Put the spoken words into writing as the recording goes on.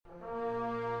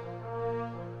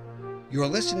You're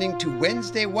listening to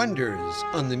Wednesday Wonders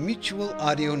on the Mutual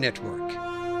Audio Network.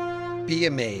 Be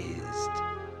amazed.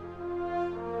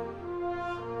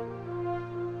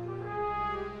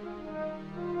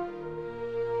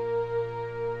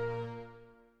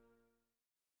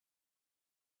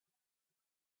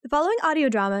 The following audio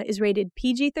drama is rated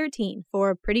PG-13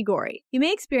 for pretty gory. You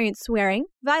may experience swearing,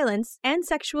 violence, and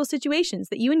sexual situations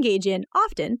that you engage in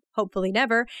often, hopefully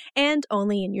never, and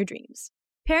only in your dreams.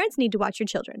 Parents need to watch your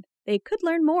children. They could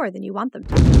learn more than you want them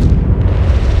to. They don't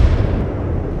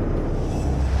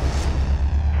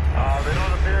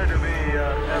appear to be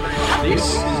having... This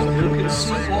is a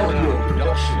Frequency audio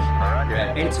production,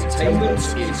 where entertainment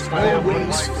is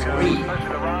always free.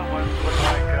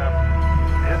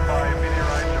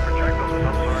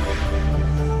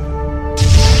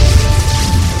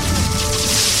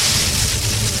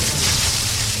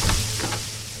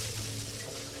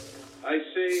 I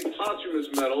say posthumous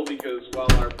medal because while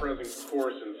our present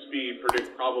course and speed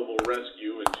predict probable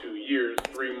rescue in 2 years,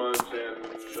 3 months, and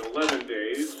 11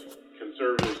 days,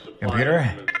 conservative supply...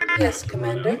 Computer? Yes,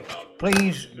 Commander.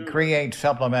 Please create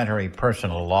supplementary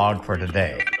personal log for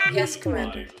today. Yes,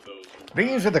 Commander.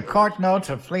 These are the court notes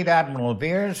of Fleet Admiral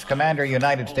Beers, Commander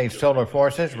United States Solar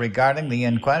Forces, regarding the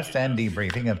inquest and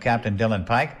debriefing of Captain Dylan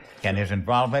Pike and his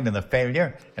involvement in the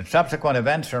failure and subsequent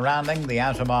events surrounding the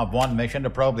Asimov 1 mission to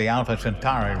probe the Alpha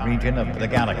Centauri region of the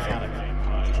galaxy.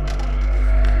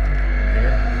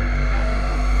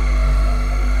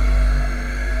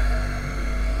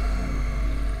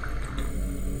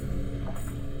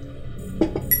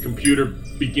 Computer,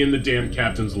 begin the damn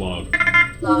captain's log.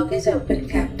 Log is open,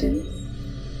 Captain.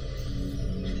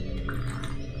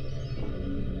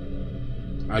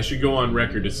 I should go on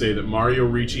record to say that Mario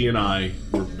Ricci and I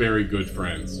were very good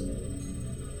friends.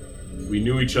 We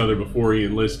knew each other before he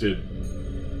enlisted.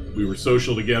 We were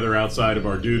social together outside of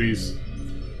our duties.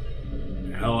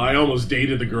 Hell, I almost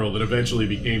dated the girl that eventually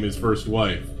became his first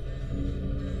wife.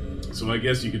 So I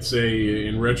guess you could say,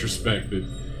 in retrospect, that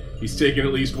he's taken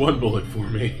at least one bullet for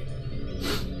me.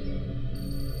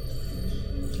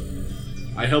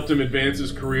 I helped him advance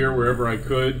his career wherever I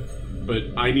could, but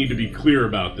I need to be clear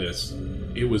about this.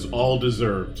 It was all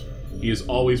deserved. He has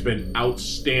always been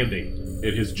outstanding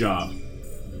at his job.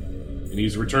 And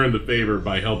he's returned the favor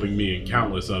by helping me in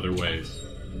countless other ways.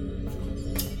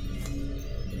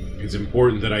 It's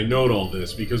important that I note all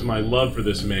this because my love for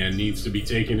this man needs to be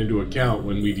taken into account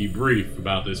when we debrief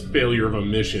about this failure of a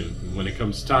mission and when it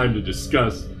comes time to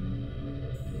discuss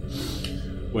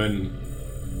when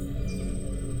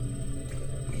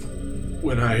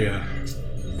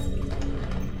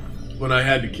I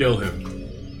had to kill him.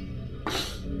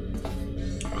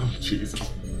 Oh, jeez.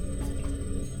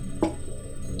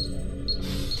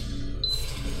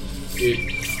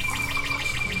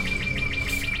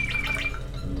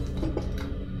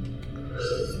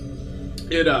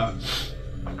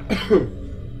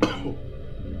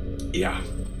 Yeah.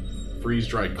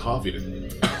 Freeze-dried coffee today.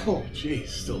 Oh, jeez.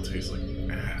 Still tastes like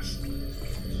ass.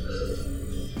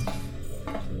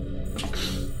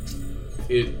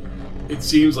 It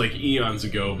seems like eons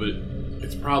ago, but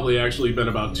it's probably actually been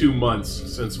about 2 months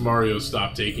since Mario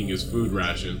stopped taking his food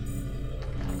ration.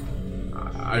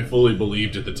 I fully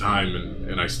believed at the time,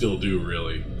 and I still do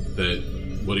really, that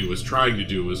what he was trying to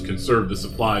do was conserve the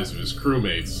supplies of his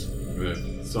crewmates,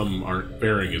 that some aren't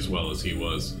faring as well as he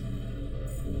was.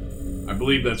 I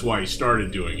believe that's why he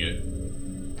started doing it.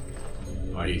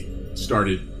 Why he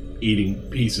started eating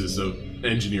pieces of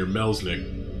Engineer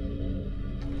Melznick,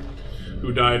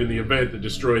 who died in the event that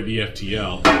destroyed the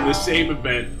FTL. The same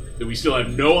event that we still have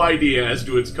no idea as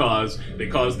to its cause, that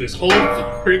caused this whole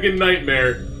friggin'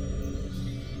 nightmare.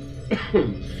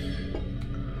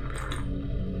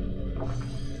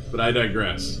 But I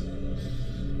digress.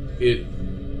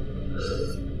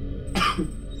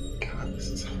 God, this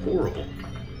is horrible.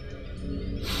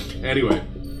 Anyway,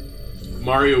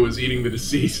 Mario was eating the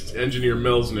deceased Engineer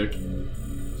Melznick.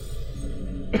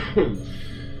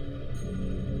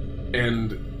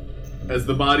 And as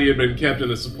the body had been kept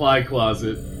in a supply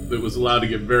closet that was allowed to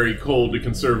get very cold to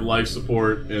conserve life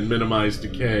support and minimize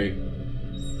decay,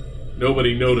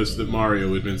 nobody noticed that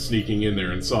Mario had been sneaking in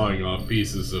there and sawing off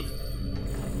pieces of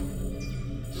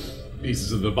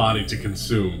the body to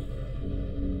consume.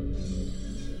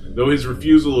 Though his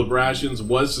refusal of rations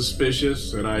was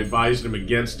suspicious, and I advised him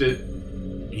against it,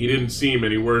 he didn't seem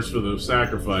any worse for the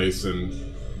sacrifice, and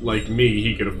like me,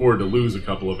 he could afford to lose a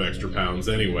couple of extra pounds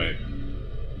anyway.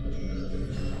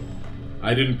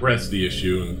 I didn't press the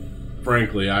issue, and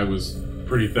frankly, I was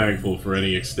pretty thankful for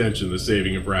any extension the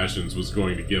saving of rations was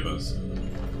going to give us.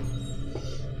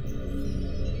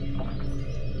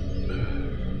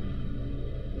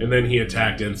 and then he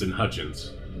attacked Ensign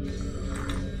Hutchins.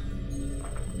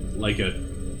 Like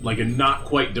a not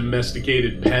quite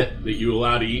domesticated pet that you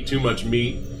allow to eat too much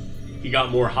meat, he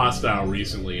got more hostile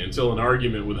recently until an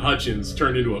argument with Hutchins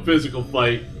turned into a physical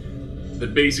fight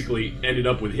that basically ended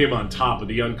up with him on top of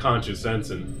the unconscious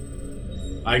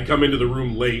ensign. I had come into the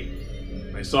room late.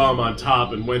 I saw him on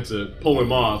top and went to pull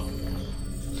him off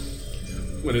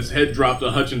when his head dropped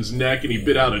to Hutchins' neck and he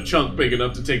bit out a chunk big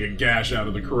enough to take a gash out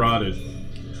of the carotid.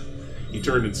 He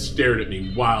turned and stared at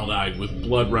me, wild-eyed, with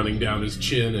blood running down his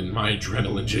chin, and my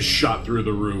adrenaline just shot through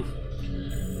the roof.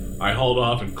 I hauled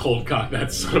off and cold-cocked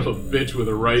that son of a bitch with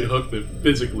a right hook that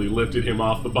physically lifted him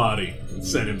off the body and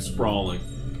sent him sprawling.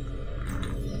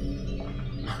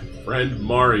 My friend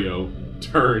Mario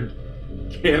turned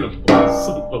cannibal,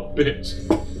 son of a bitch.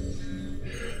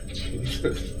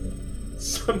 Jesus.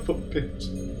 Son of a bitch.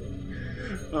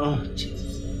 Oh,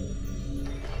 Jesus.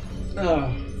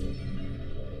 Oh.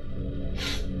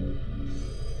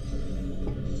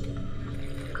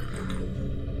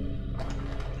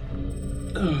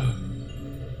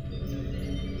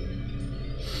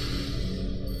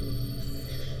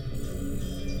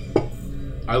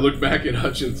 I look back at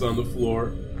Hutchins on the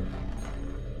floor.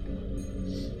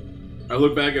 I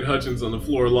look back at Hutchins on the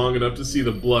floor long enough to see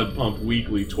the blood pump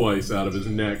weakly twice out of his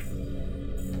neck.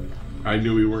 I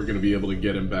knew we weren't going to be able to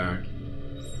get him back.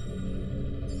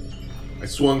 I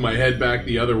swung my head back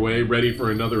the other way, ready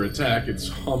for another attack, and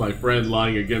saw my friend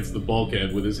lying against the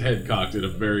bulkhead with his head cocked at a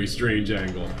very strange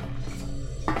angle.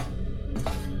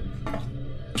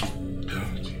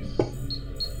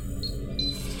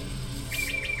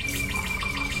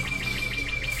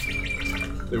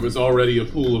 There was already a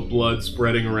pool of blood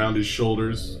spreading around his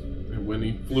shoulders, and when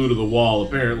he flew to the wall,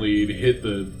 apparently he'd hit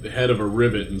the head of a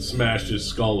rivet and smashed his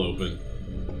skull open.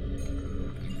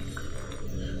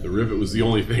 The rivet was the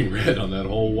only thing red on that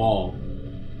whole wall.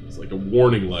 It's like a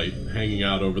warning light hanging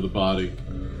out over the body.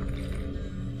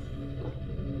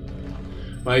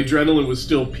 My adrenaline was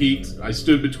still peaked. I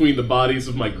stood between the bodies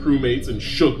of my crewmates and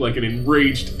shook like an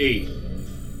enraged ape.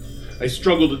 I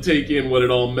struggled to take in what it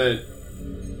all meant.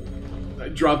 I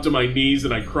dropped to my knees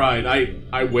and I cried.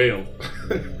 I wailed.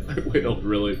 I wailed,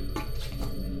 really.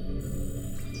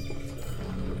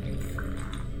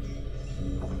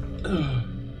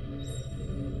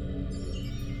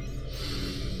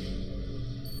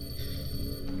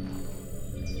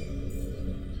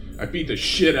 I beat the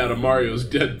shit out of Mario's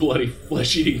dead, bloody,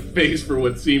 flesh-eating face for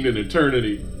what seemed an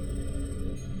eternity.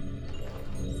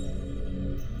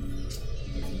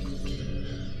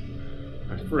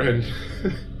 My friend...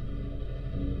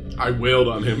 I wailed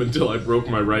on him until I broke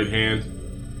my right hand.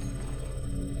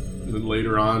 And then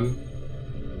later on,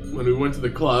 when we went to the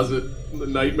closet, the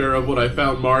nightmare of what I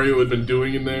found Mario had been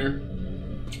doing in there...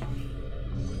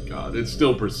 God, it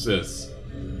still persists.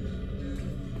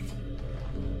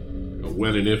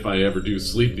 When and if I ever do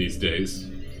sleep these days.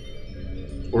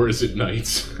 Or is it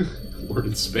nights? Or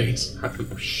in space? I don't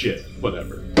know, shit,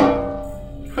 whatever.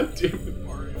 God damn it,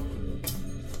 Mario.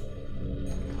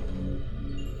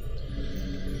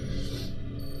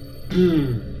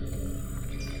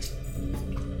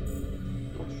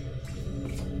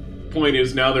 Point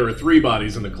is, now there are 3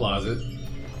 bodies in the closet.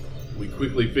 We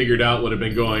quickly figured out what had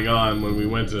been going on when we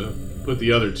went to put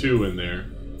the other 2 in there.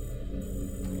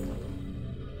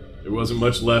 There wasn't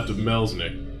much left of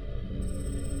Melznick.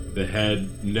 The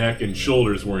head, neck, and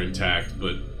shoulders were intact,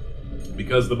 but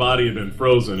because the body had been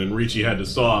frozen and Ricci had to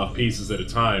saw off pieces at a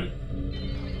time,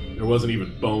 there wasn't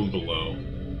even bone below.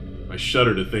 I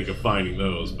shudder to think of finding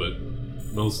those, but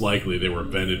most likely they were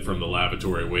vented from the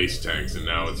lavatory waste tanks, and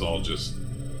now it's all just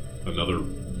another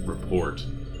report.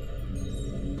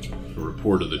 A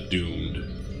report of the doomed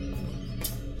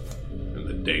and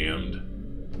the damned.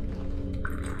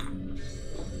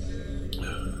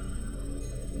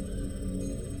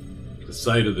 The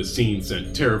sight of the scene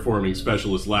sent terraforming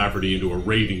specialist Lafferty into a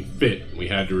raving fit, and we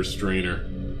had to restrain her.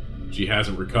 She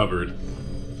hasn't recovered.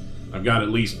 I've got at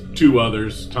least 2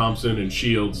 others, Thompson and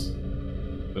Shields,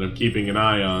 that I'm keeping an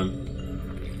eye on.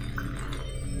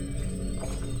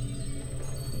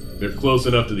 They're close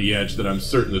enough to the edge that I'm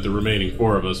certain that the remaining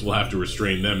 4 of us will have to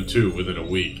restrain them too within a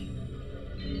week.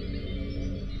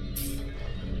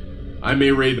 I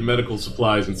may raid the medical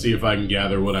supplies and see if I can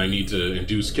gather what I need to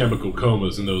induce chemical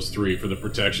comas in those 3 for the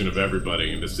protection of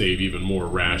everybody and to save even more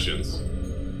rations.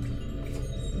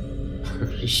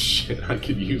 Shit, I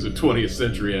could use a 20th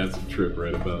century acid trip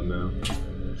right about now.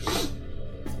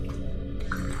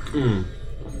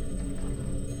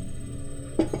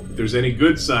 If there's any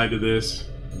good side to this,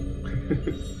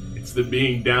 it's that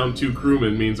being down 2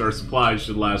 crewmen means our supplies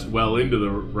should last well into the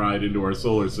ride into our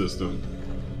solar system.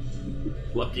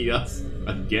 Lucky us.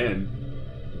 Again.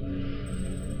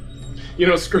 You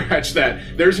know, scratch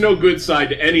that. There's no good side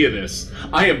to any of this.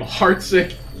 I am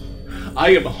heartsick.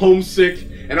 I am homesick.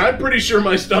 And I'm pretty sure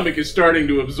my stomach is starting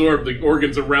to absorb the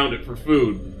organs around it for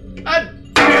food.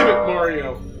 God damn it,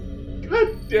 Mario.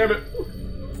 God damn it.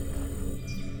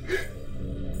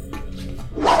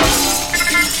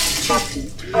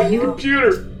 Captain, are you...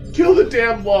 Computer, kill the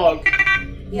damn log.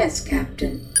 Yes,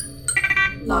 Captain.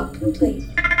 Log complete.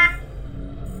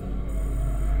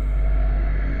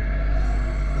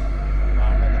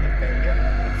 Involvement in the failure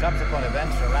and subsequent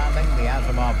events surrounding the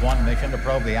Asimov 1 mission to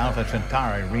probe the Alpha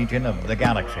Centauri region of the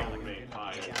galaxy.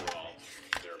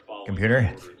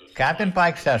 Computer, Captain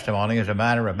Pike's testimony is a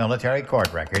matter of military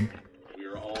court record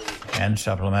and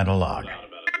supplemental log.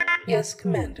 Yes,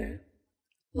 Commander.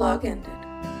 Log ended.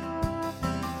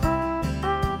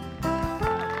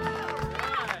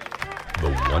 The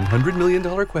 $100 million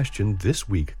question this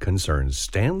week concerns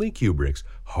Stanley Kubrick's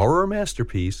horror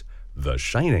masterpiece, The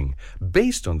Shining,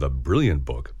 based on the brilliant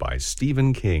book by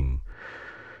Stephen King.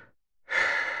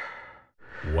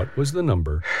 What was the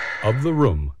number of the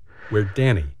room where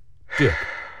Danny, Dick,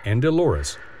 and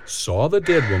Dolores saw the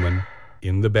dead woman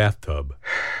in the bathtub?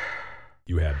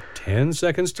 You have 10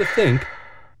 seconds to think,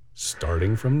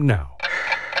 starting from now.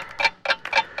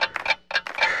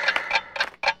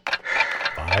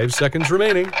 5 seconds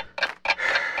remaining.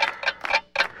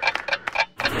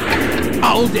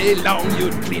 All day long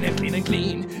you'd clean and clean and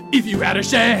clean if you had a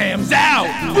shams out.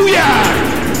 Booyah!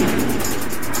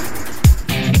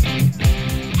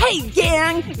 Hey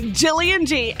gang, Jillian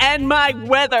G and my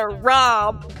weather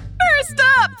Rob. First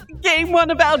up, game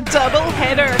one of our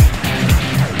doubleheader.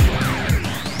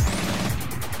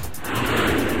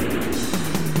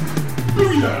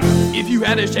 If you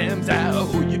had a shams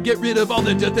out, you'd get rid of all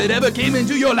the dirt that ever came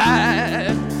into your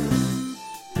life.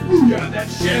 Booyah, that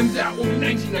shams out,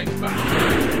 only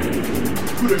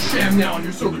 $19.95. Put a sham now on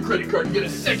your solar credit card and get a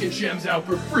second shams out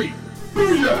for free.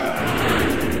 Booyah!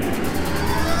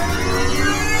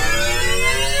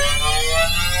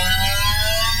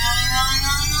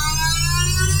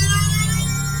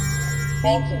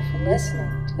 Thank you for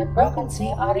listening to the Broken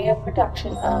Sea audio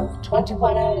production of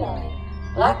 2109.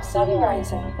 Black Sun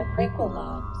Rising, the prequel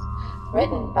logs,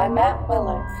 written by Matt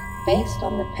Willer, based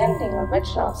on the pending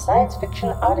original science fiction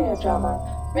audio drama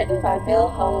written by Bill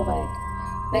Holloway.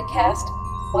 The cast,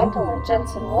 Gwendolyn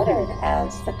Jensen Woodard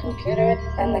as the computer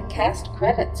and the cast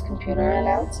credits computer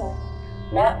announcer.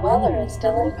 Matt Weller as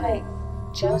Dylan Pike,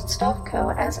 Joe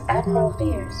Stofko as Admiral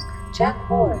Veers, Jack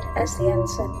Ward as the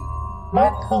ensign,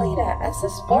 Mark Kalita as the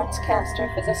sportscaster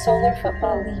for the Solar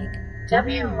Football League,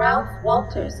 W. Ralph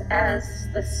Walters as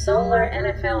the Solar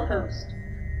NFL host,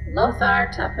 Lothar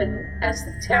Tuppen as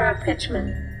the Terra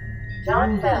Pitchman,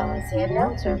 John Bell as the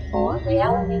announcer for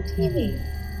reality TV,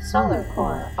 Solar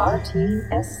Core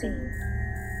RTSC,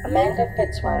 Amanda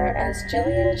Fitzwater as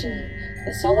Jillian G,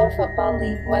 the Solar Football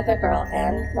League weather girl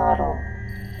and model.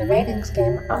 The Ratings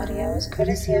Game audio is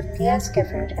courtesy of P.S.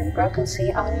 Gifford and Broken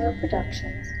Sea Audio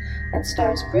Productions and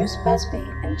stars Bruce Busby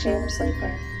and James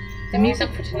Leeper. The music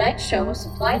for tonight's show was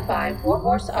supplied by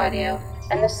Warhorse Audio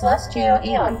and the Celestio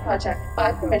Eon Project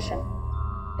by permission.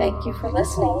 Thank you for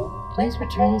listening. Please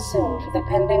return soon for the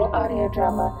pending audio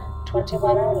drama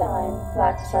 2109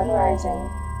 Black Sun Rising.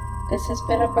 This has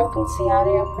been a Broken Sea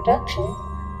Audio production,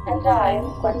 and I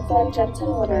am Gwendolyn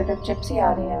Jensen Woodard of Gypsy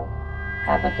Audio.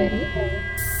 Have a good evening.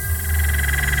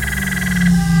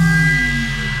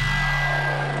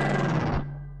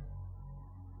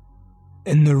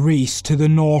 In the race to the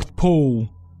North Pole,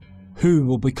 who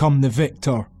will become the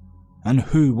victor, and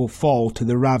who will fall to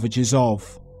the ravages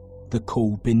of the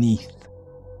cold beneath?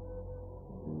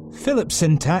 Philip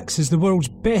Syntax is the world's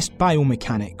best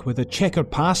biomechanic with a checkered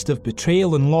past of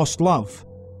betrayal and lost love.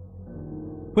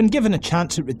 When given a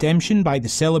chance at redemption by the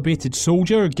celebrated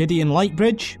soldier Gideon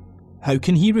Lightbridge, how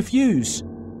can he refuse?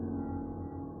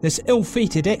 This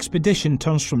ill-fated expedition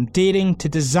turns from daring to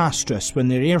disastrous when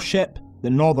their airship, the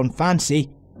Northern Fancy,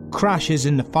 crashes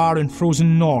in the far and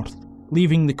frozen north,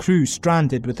 leaving the crew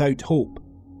stranded without hope.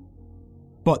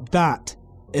 But that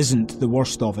isn't the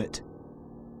worst of it.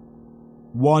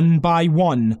 One by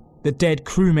one, the dead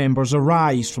crew members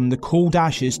arise from the cold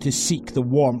ashes to seek the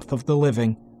warmth of the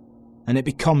living, and it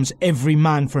becomes every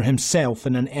man for himself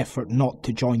in an effort not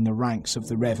to join the ranks of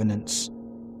the revenants.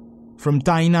 From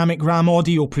Dynamic Ram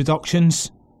Audio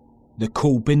Productions, The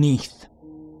Cold Beneath,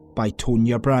 by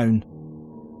Tonya Brown.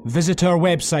 Visit our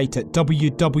website at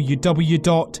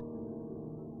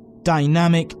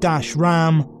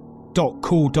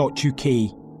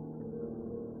www.dynamic-ram.co.uk.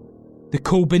 The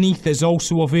Cold Beneath is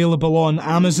also available on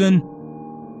Amazon,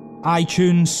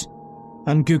 iTunes,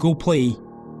 and Google Play.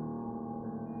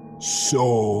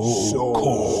 So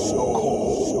cold.